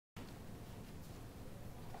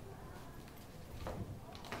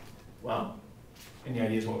Well, any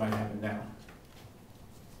ideas what might happen now?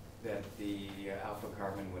 That the alpha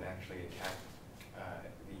carbon would actually attack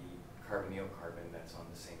the carbonyl carbon that's on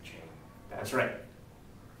the same chain. That's right.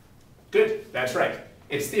 Good, that's right.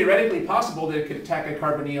 It's theoretically possible that it could attack a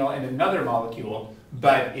carbonyl in another molecule,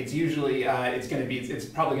 but it's usually, it's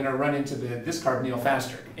probably going to run into this carbonyl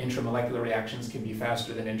faster. Intramolecular reactions can be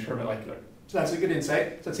faster than intramolecular. So that's a good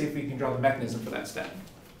insight. So let's see if we can draw the mechanism for that step.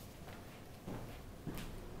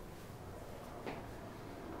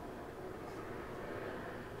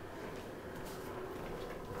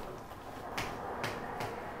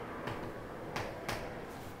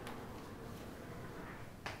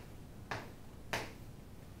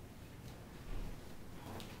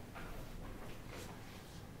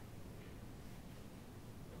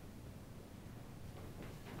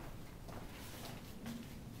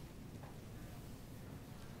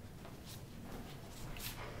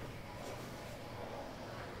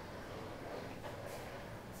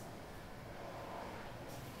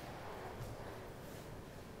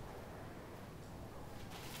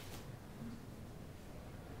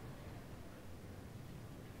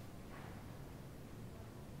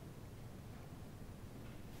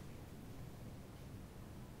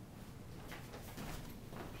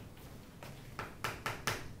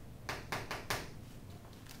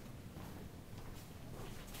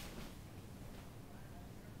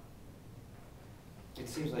 It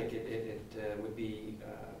seems like it would be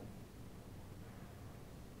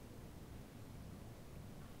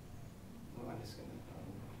well, I'm just going to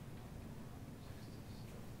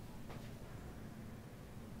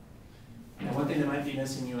Now, one thing that might be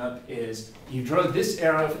messing you up is you drew this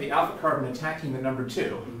arrow for the alpha carbon attacking the number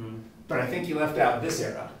 2, but I think you left out this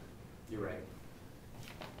arrow. You're right.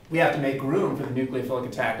 We have to make room for the nucleophilic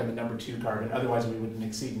attack on the number 2 carbon, otherwise we wouldn't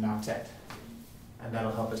exceed an octet. And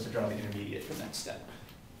that'll help us to draw the intermediate for the next step.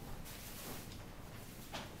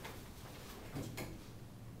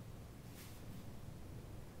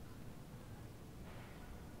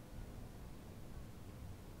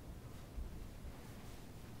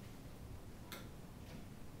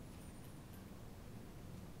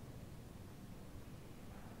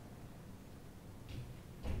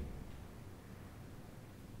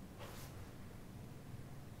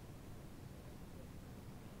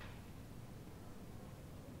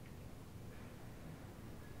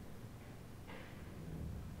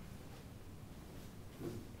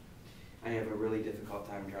 I have a really difficult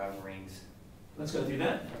time drawing rings. Let's go through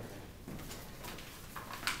that.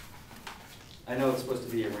 I know it's supposed to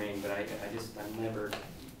be a ring, but I'm never.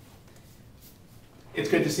 It's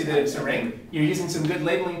good to see that it's a ring. You're using some good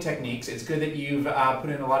labeling techniques. It's good that you've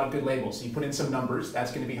put in a lot of good labels. You put in some numbers.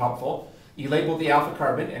 That's going to be helpful. You labeled the alpha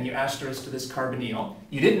carbon and you asterisked to this carbonyl.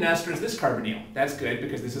 You didn't asterisk this carbonyl. That's good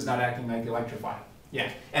because this is not acting like the electrophile. Yeah,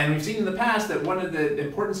 and we've seen in the past that one of the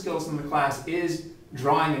important skills in the class is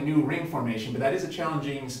drawing a new ring formation, but that is a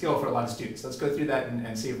challenging skill for a lot of students. Let's go through that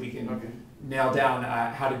and see if we can nail down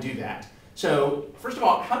how to do that. So first of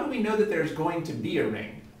all, how do we know that there's going to be a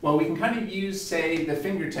ring? Well, we can kind of use, say, the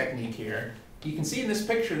finger technique here. You can see in this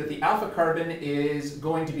picture that the alpha carbon is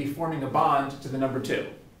going to be forming a bond to the number 2.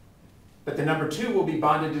 But the number 2 will be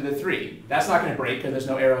bonded to the 3. That's not going to break because there's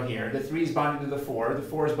no arrow here. The 3 is bonded to the 4, the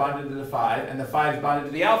 4 is bonded to the 5, and the 5 is bonded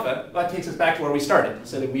to the alpha. Well, that takes us back to where we started,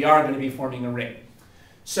 so that we are going to be forming a ring.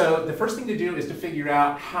 So the first thing to do is to figure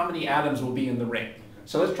out how many atoms will be in the ring.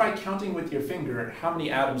 So let's try counting with your finger how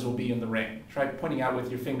many atoms will be in the ring. Try pointing out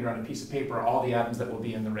with your finger on a piece of paper all the atoms that will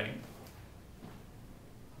be in the ring.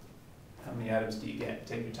 How many atoms do you get?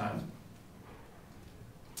 Take your time.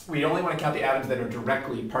 We only want to count the atoms that are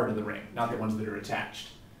directly part of the ring, not the ones that are attached.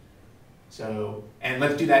 So, and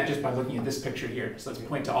let's do that just by looking at this picture here. So let's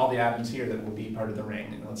point to all the atoms here that will be part of the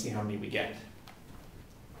ring, and let's see how many we get.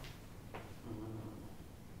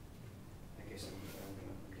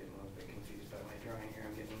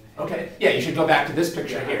 Okay, yeah, you should go back to this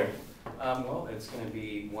picture here. Well, it's going to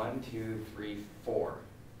be 1, 2, 3, 4.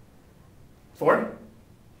 4?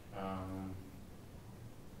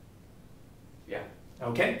 Yeah.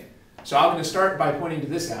 Okay, so I'm going to start by pointing to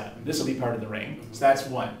this atom. This will be part of the ring, so that's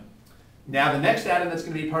 1. Now the next atom that's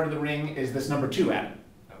going to be part of the ring is this number 2 atom.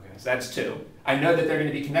 Okay. So that's 2. I know that they're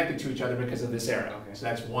going to be connected to each other because of this arrow. Okay. So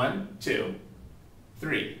that's 1, 2,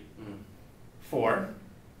 3, 4,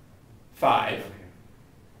 5. Okay.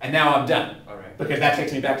 And now I'm done, because that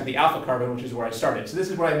takes me back to the alpha carbon, which is where I started. So this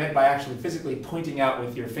is what I meant by actually physically pointing out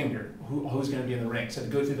with your finger who's going to be in the ring. So to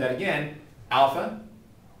go through that again, alpha,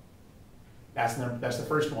 that's the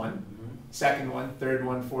first one, second one, third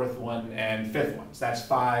one, fourth one, and fifth one. So that's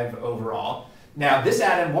 5 overall. Now, this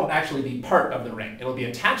atom won't actually be part of the ring. It'll be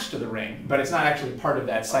attached to the ring, but it's not actually part of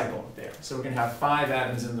that cycle there. So we're going to have 5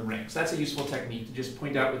 atoms in the ring. So that's a useful technique to just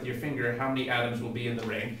point out with your finger how many atoms will be in the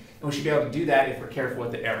ring. And we should be able to do that if we're careful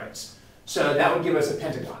with the arrows. So that would give us a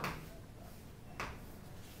pentagon.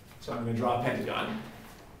 So I'm going to draw a pentagon.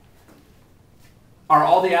 Are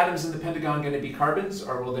all the atoms in the pentagon going to be carbons,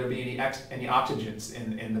 or will there be any oxygens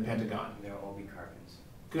in the pentagon? They'll all be carbons.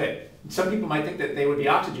 Good. Some people might think that they would be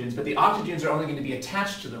oxygens, but the oxygens are only going to be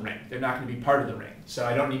attached to the ring. They're not going to be part of the ring. So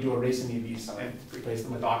I don't need to erase any of these and replace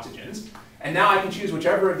them with oxygens. And now I can choose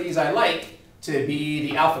whichever of these I like to be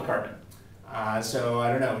the alpha carbon. So I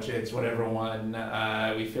don't know, it's whatever one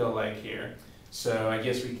we feel like here. So I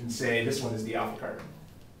guess we can say this one is the alpha carbon,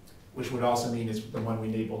 which would also mean it's the one we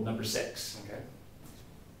labeled number 6. Okay.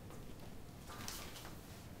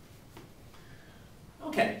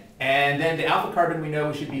 Okay, and then the alpha carbon, we know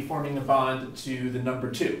we should be forming a bond to the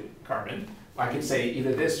number 2 carbon. I could say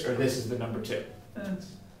either this or this is the number 2. And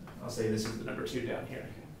I'll say this is the number 2 down here.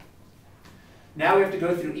 Now we have to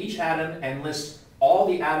go through each atom and list all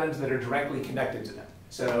the atoms that are directly connected to them.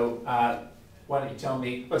 So why don't you tell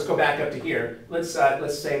me, let's go back up to here. Let's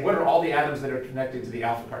say, what are all the atoms that are connected to the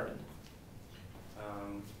alpha carbon?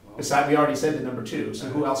 Besides, we already said the number 2, so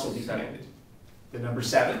who else will be connected? The number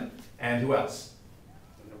 7, and who else?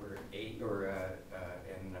 Number 8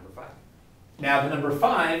 and number 5. Now the number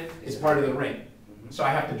 5 is part of the ring. So I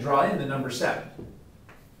have to draw in the number 7.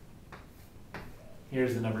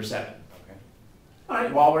 Here's the number 7. Okay. All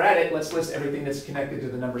right, while we're at it, let's list everything that's connected to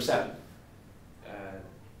the number 7.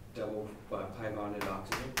 Double pi bonded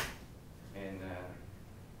oxygen and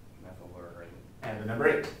methyl chloride. And the number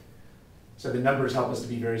 8. So the numbers help us to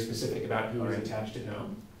be very specific about who is attached to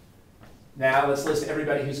whom. Now let's list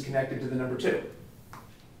everybody who's connected to the number 2.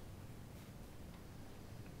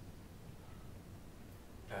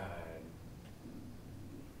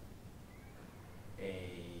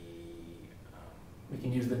 We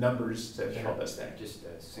can use the numbers to help us there. Just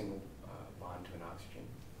a single bond to an oxygen.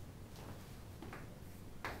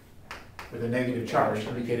 With a negative charge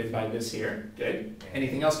indicated by this here. Good.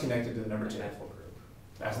 Anything else connected to the number 2? Methyl group.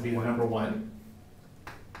 That would be the number 1.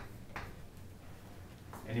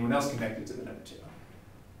 Anyone else connected to the number 2?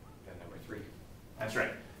 And number 3. That's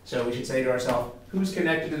right. So we should say to ourselves, who's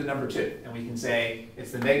connected to the number 2? And we can say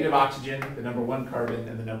it's the negative oxygen, the number 1 carbon,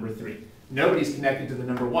 and the number 3. Nobody's connected to the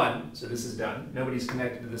number 1, so this is done. Nobody's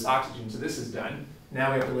connected to this oxygen, so this is done.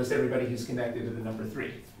 Now we have to list everybody who's connected to the number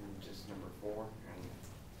 3. Just number 4.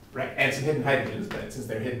 Right, and some hidden hydrogens, but since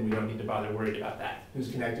they're hidden, we don't need to bother worried about that. Who's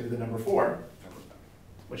connected to the number 4, Number 5.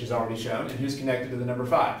 which is already shown, and who's connected to the number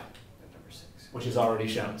 5, And number 6. which is already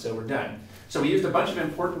shown, so we're done. So we used a bunch of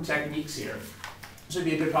important techniques here. This would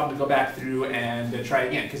be a good problem to go back through and try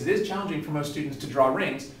again, because it is challenging for most students to draw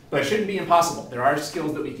rings, but it shouldn't be impossible. There are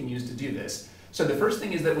skills that we can use to do this. So the first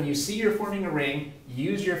thing is that when you see you're forming a ring,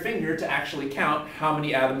 use your finger to actually count how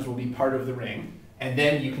many atoms will be part of the ring, and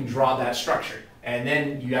then you can draw that structure. And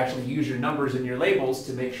then you actually use your numbers and your labels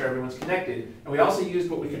to make sure everyone's connected. And we also used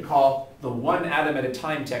what we could call the 1 atom at a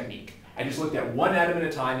time technique. I just looked at 1 atom at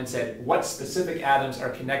a time and said, what specific atoms are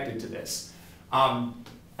connected to this?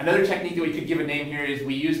 Another technique that we could give a name here is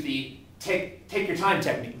we use the take your time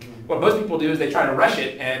technique. What most people do is they try to rush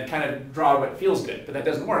it and kind of draw what feels good, but that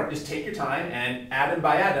doesn't work. Just take your time and atom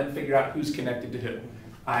by atom figure out who's connected to who.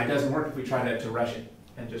 It doesn't work if we try to rush it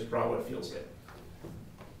and just draw what feels good.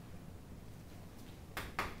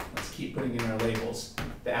 Let's keep putting in our labels.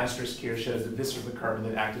 The asterisk here shows that this was the carbon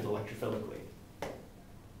that acted electrophilically.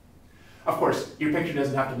 Of course, your picture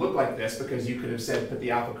doesn't have to look like this because you could have said put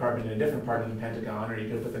the alpha carbon in a different part of the pentagon, or you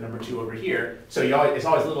could have put the number 2 over here. So it's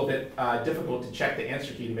always a little bit difficult to check the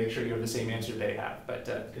answer key to make sure you have the same answer they have, but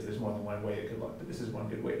because there's more than one way it could look, but this is one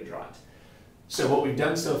good way to draw it. So what we've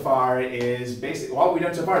done so far is basically, all we've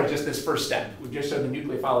done so far is just this first step. We've just shown the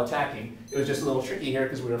nucleophile attacking. It was just a little tricky here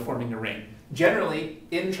because we were forming a ring. Generally,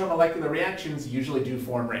 intramolecular reactions usually do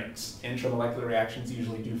form rings. Intramolecular reactions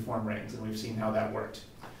usually do form rings, and we've seen how that worked.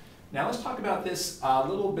 Now let's talk about this a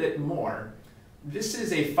little bit more. This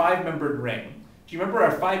is a 5-membered ring. Do you remember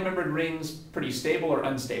our 5-membered rings pretty stable or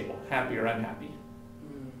unstable? Happy or unhappy?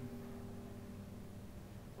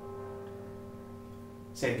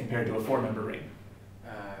 Say compared to a 4-member ring.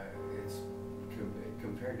 It's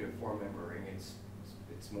compared to a 4-member ring,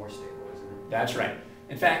 it's more stable, isn't it? That's right.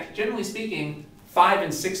 In fact, generally speaking, 5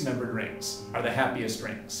 and 6-membered rings are the happiest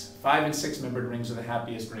rings. 5 and 6-membered rings are the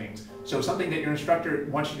happiest rings. So something that your instructor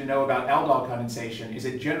wants you to know about Aldol condensation is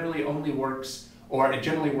it generally only works, or it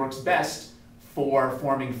generally works best for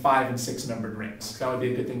forming 5 and 6 membered rings. That would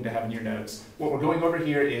be a good thing to have in your notes. What we're going over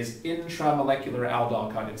here is intramolecular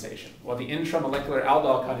aldol condensation. Well, the intramolecular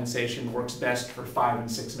aldol condensation works best for 5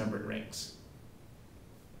 and 6 membered rings.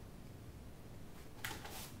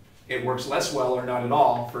 It works less well or not at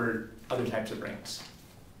all for other types of rings.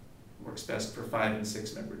 It works best for 5 and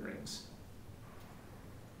 6 membered rings.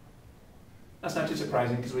 That's not too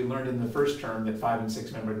surprising because we learned in the first term that 5 and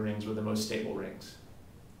 6 membered rings were the most stable rings.